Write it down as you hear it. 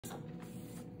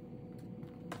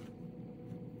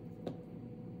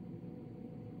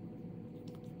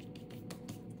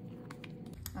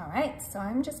All right, so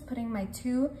I'm just putting my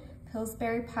 2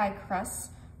 Pillsbury pie crusts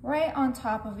right on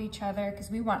top of each other because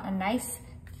we want a nice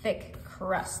thick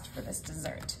crust for this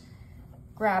dessert.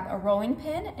 Grab a rolling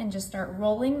pin and just start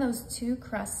rolling those 2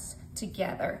 crusts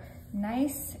together,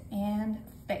 nice and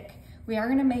thick. We are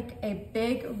gonna make a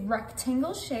big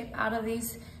rectangle shape out of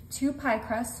these 2 pie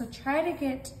crusts, so try to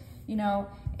get, you know,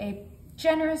 a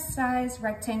generous sized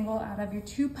rectangle out of your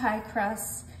 2 pie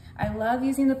crusts. I love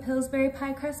using the Pillsbury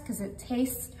pie crust because it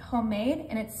tastes homemade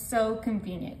and it's so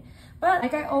convenient. But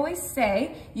like I always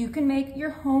say, you can make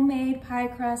your homemade pie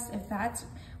crust if that's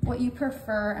what you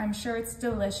prefer. I'm sure it's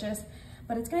delicious,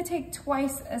 but it's gonna take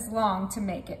twice as long to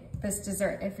make it, this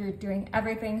dessert, if you're doing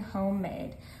everything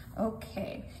homemade.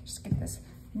 Okay, just get this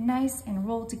nice and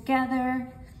rolled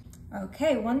together.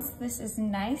 Okay, once this is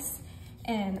nice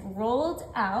and rolled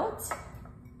out,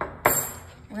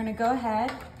 we're gonna go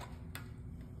ahead,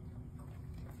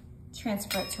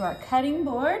 transfer it to our cutting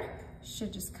board.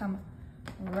 Should just come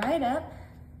right up.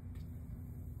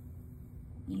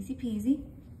 Easy peasy.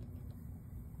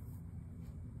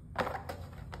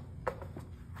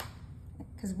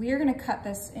 Because we are gonna cut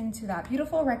this into that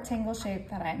beautiful rectangle shape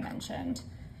that I mentioned.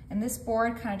 And this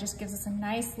board kind of just gives us a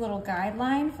nice little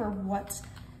guideline for what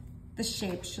the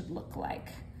shape should look like.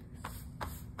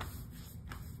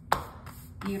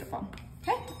 Beautiful.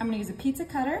 Okay, I'm gonna use a pizza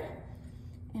cutter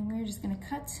and we're just gonna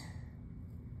cut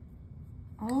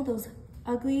all those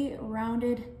ugly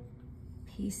rounded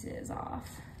pieces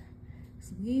off.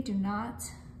 So we do not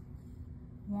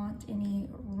want any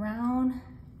round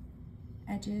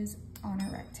edges on our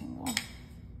rectangle.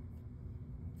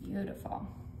 Beautiful.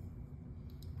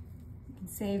 You can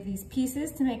save these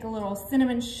pieces to make a little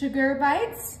cinnamon sugar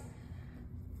bites.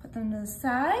 Put them to the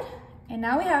side. And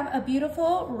now we have a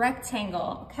beautiful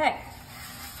rectangle. Okay.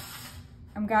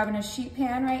 I'm grabbing a sheet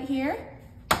pan right here.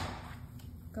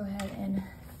 Go ahead and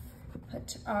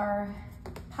put our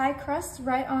pie crust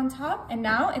right on top. And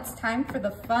now it's time for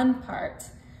the fun part.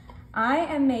 I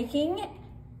am making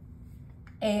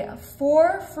a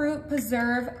 4-fruit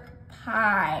preserve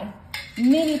pie.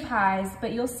 Mini pies,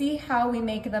 but you'll see how we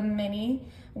make them mini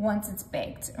once it's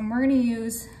baked. And we're gonna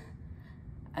use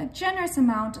a generous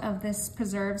amount of this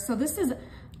preserve. So this is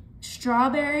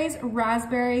strawberries,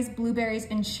 raspberries, blueberries,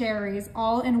 and cherries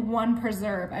all in one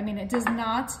preserve. I mean, it does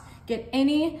not get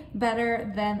any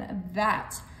better than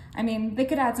that. I mean, they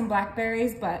could add some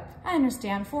blackberries, but I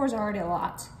understand 4 is already a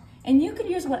lot. And you could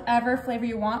use whatever flavor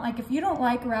you want. Like if you don't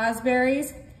like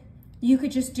raspberries, you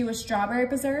could just do a strawberry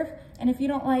preserve. And if you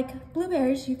don't like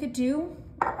blueberries, you could do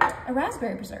a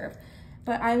raspberry preserve.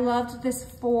 But I loved this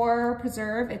 4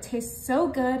 preserve. It tastes so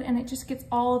good and it just gets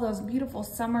all those beautiful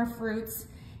summer fruits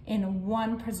in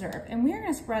one preserve. And we're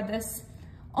gonna spread this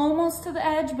almost to the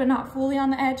edge, but not fully on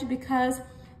the edge because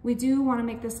we do wanna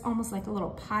make this almost like a little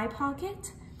pie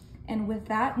pocket. And with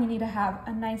that, we need to have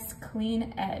a nice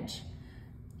clean edge.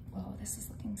 Whoa, this is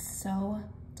looking so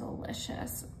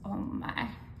delicious, oh my.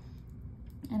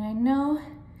 And I know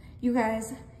you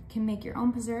guys can make your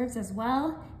own preserves as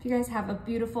well. If you guys have a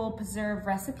beautiful preserve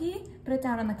recipe, put it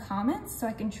down in the comments so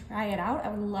I can try it out. I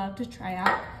would love to try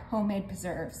out homemade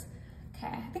preserves. Okay,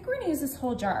 I think we're gonna use this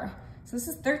whole jar. So this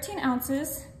is 13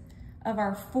 ounces of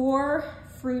our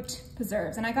 4-fruit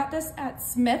preserves. And I got this at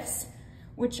Smith's,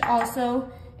 which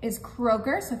also is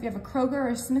Kroger. So if you have a Kroger or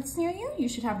a Smith's near you, you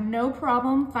should have no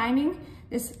problem finding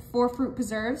this 4-fruit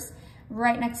preserves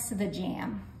right next to the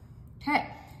jam. Okay,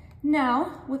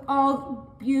 now with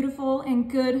all beautiful and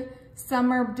good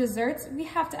summer desserts, we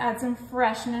have to add some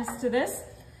freshness to this.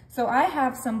 So I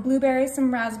have some blueberries,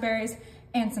 some raspberries,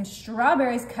 and some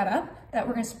strawberries cut up that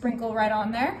we're gonna sprinkle right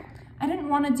on there. I didn't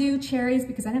wanna do cherries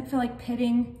because I didn't feel like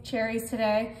pitting cherries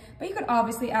today, but you could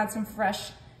obviously add some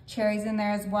fresh cherries in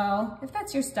there as well, if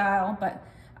that's your style, but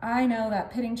I know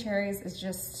that pitting cherries is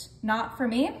just not for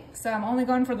me, so I'm only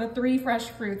going for the 3 fresh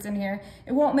fruits in here.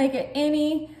 It won't make it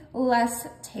any less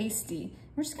tasty.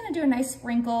 We're just gonna do a nice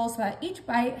sprinkle so that each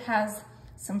bite has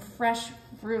some fresh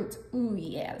fruit. Ooh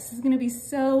yeah, this is gonna be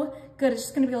so good. It's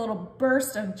just gonna be a little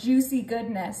burst of juicy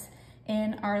goodness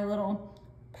in our little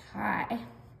pie.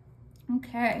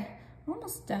 Okay,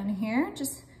 almost done here.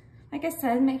 Just like I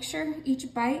said, make sure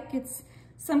each bite gets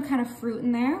some kind of fruit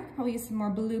in there. Probably use some more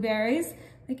blueberries.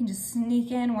 They can just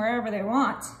sneak in wherever they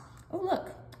want. Oh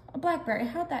look, a blackberry,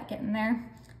 how'd that get in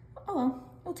there? Oh well,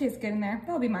 it'll taste good in there.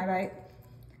 That'll be my bite.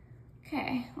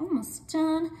 Okay, almost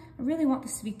done. I really want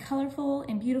this to be colorful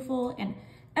and beautiful and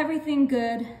everything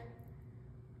good.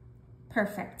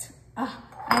 Perfect.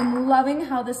 I'm loving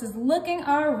how this is looking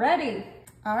already.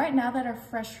 All right, now that our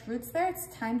fresh fruit's there, it's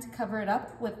time to cover it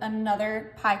up with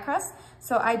another pie crust.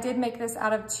 So I did make this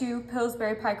out of 2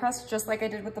 Pillsbury pie crusts, just like I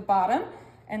did with the bottom.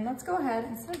 And let's go ahead,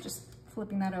 instead of just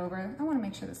flipping that over, I wanna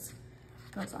make sure this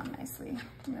goes on nicely.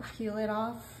 I'm gonna peel it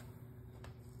off,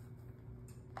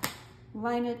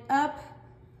 line it up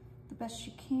the best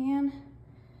you can,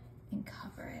 and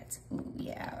cover it. Ooh,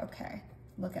 yeah, okay.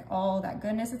 Look at all that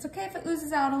goodness. It's okay if it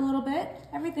oozes out a little bit.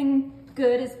 Everything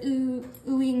good is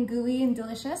ooey and gooey and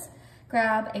delicious.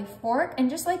 Grab a fork, and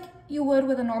just like you would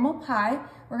with a normal pie,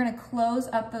 we're gonna close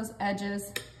up those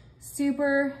edges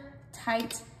super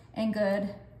tight and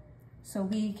good so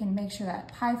we can make sure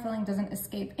that pie filling doesn't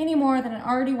escape any more than it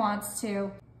already wants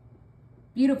to.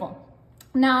 Beautiful.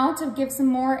 Now, to give some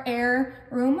more air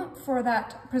room for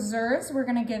that preserves, we're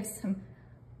gonna give some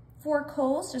fork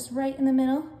holes just right in the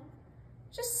middle,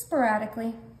 just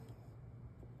sporadically.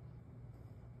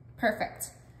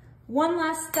 Perfect. One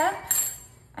last step.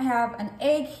 I have an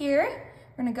egg here.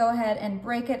 We're gonna go ahead and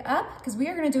break it up because we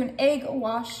are gonna do an egg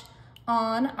wash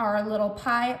on our little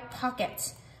pie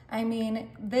pocket. I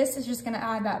mean, this is just gonna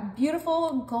add that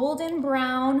beautiful golden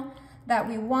brown that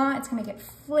we want. It's gonna make it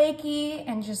flaky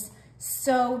and just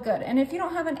so good. And if you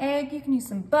don't have an egg, you can use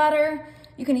some butter.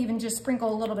 You can even just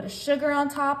sprinkle a little bit of sugar on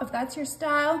top if that's your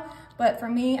style. But for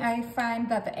me, I find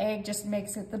that the egg just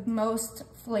makes it the most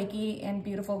flaky and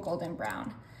beautiful golden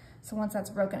brown. So once that's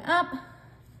broken up,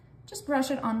 just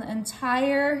brush it on the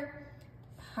entire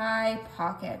pie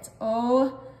pocket.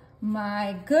 Oh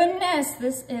my goodness,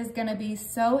 this is gonna be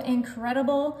so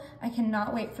incredible. I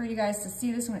cannot wait for you guys to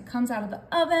see this when it comes out of the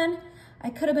oven.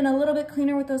 I could have been a little bit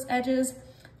cleaner with those edges,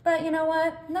 but you know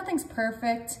what? Nothing's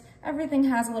perfect. Everything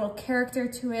has a little character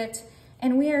to it,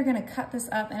 and we are gonna cut this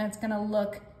up and it's gonna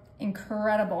look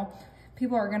incredible.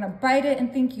 People are gonna bite it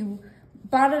and think you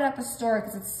bought it at the store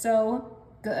because it's so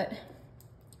good.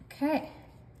 Okay,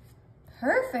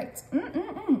 perfect.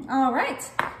 All right,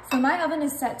 so my oven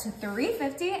is set to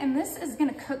 350 and this is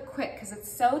gonna cook quick because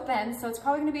it's so thin, so it's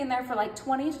probably gonna be in there for like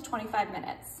 20 to 25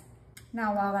 minutes.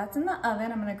 Now while that's in the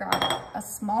oven, I'm gonna grab a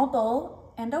small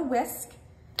bowl and a whisk.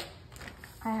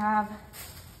 I have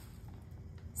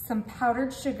some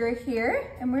powdered sugar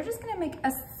here, and we're just gonna make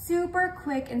a super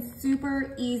quick and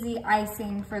super easy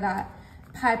icing for that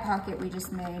pie pocket we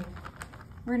just made.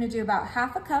 We're gonna do about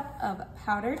 ½ a cup of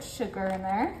powdered sugar in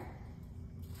there.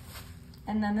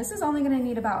 And then this is only gonna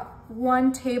need about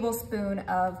 1 tablespoon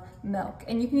of milk,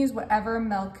 and you can use whatever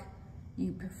milk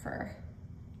you prefer.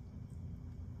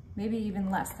 Maybe even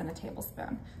less than a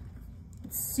tablespoon.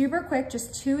 It's super quick,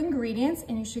 just 2 ingredients,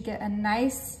 and you should get a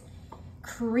nice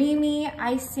creamy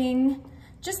icing,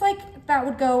 just like that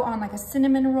would go on like a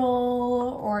cinnamon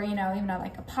roll or, you know, even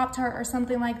like a Pop-Tart or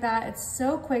something like that. It's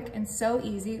so quick and so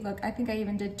easy. Look, I think I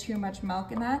even did too much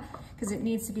milk in that because it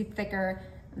needs to be thicker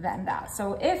than that.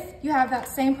 So if you have that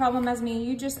same problem as me,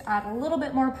 you just add a little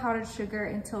bit more powdered sugar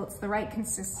until it's the right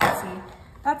consistency.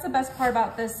 That's the best part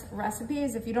about this recipe,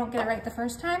 is if you don't get it right the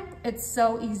first time, it's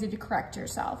so easy to correct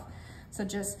yourself. So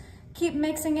just keep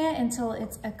mixing it until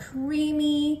it's a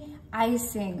creamy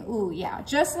icing. Ooh, yeah,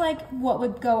 just like what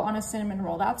would go on a cinnamon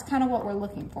roll. That's kind of what we're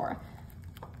looking for.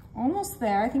 Almost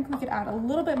there. I think we could add a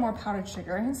little bit more powdered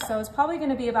sugar. So it's probably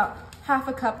gonna be about ½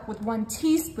 a cup with 1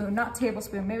 teaspoon, not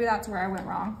tablespoon. Maybe that's where I went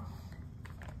wrong.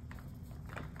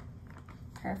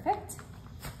 Perfect.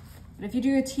 But if you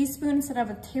do a teaspoon instead of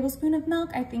a tablespoon of milk,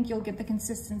 I think you'll get the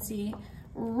consistency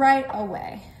right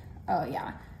away. Oh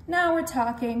yeah, now we're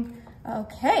talking.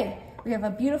 Okay, we have a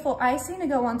beautiful icing to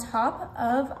go on top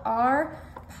of our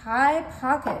pie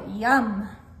pocket. Yum.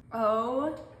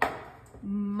 Oh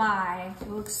my, it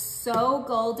looks so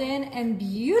golden and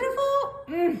beautiful.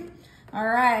 All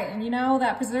right, and you know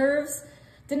that preserves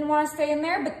didn't want to stay in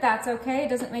there, but that's okay. It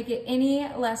doesn't make it any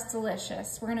less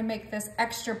delicious. We're gonna make this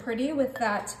extra pretty with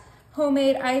that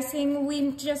homemade icing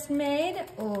we just made.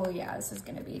 Oh yeah, this is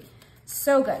gonna be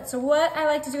so good. So what I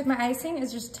like to do with my icing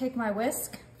is just take my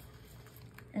whisk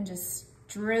and just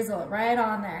drizzle it right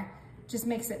on there. Just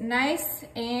makes it nice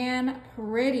and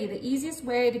pretty. The easiest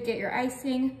way to get your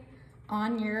icing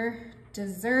on your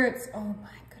desserts. Oh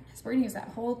my goodness, we're gonna use that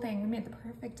whole thing. We made the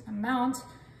perfect amount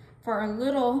for our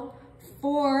little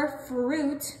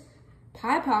 4-fruit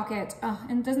pie pocket. Oh,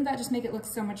 and doesn't that just make it look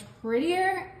so much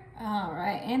prettier? All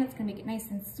right, and it's gonna make it nice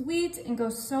and sweet and go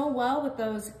so well with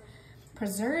those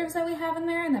preserves that we have in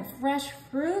there and the fresh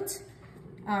fruit.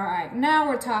 All right, now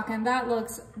we're talking. That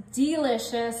looks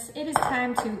delicious. It is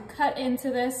time to cut into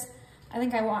this. I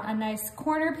think I want a nice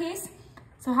corner piece.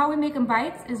 So how we make them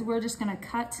bites is we're just gonna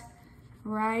cut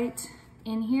right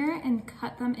in here and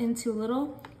cut them into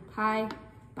little pie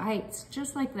bites,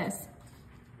 just like this.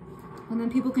 And then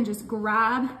people can just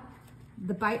grab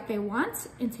the bite they want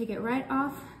and take it right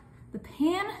off the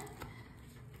pan.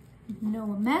 No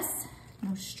mess,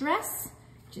 no stress,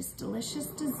 just delicious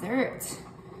dessert.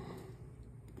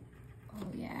 Oh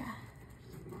yeah.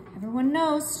 Everyone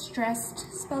knows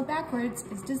stressed spelled backwards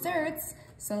is desserts,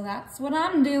 so that's what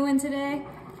I'm doing today.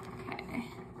 Okay.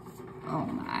 Oh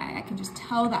my, I can just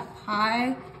tell that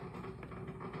pie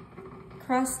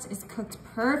crust is cooked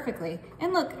perfectly.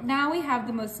 And look, now we have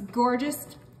the most gorgeous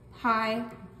pie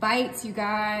bites, you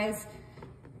guys.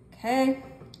 Okay,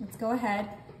 let's go ahead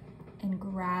and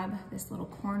grab this little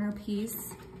corner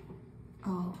piece.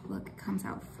 Oh, look, it comes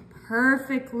out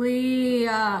perfectly.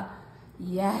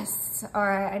 Yes. All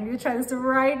right, I need to try this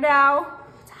right now.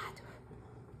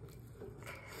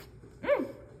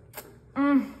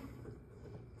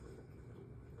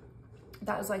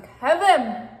 That was like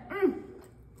heaven.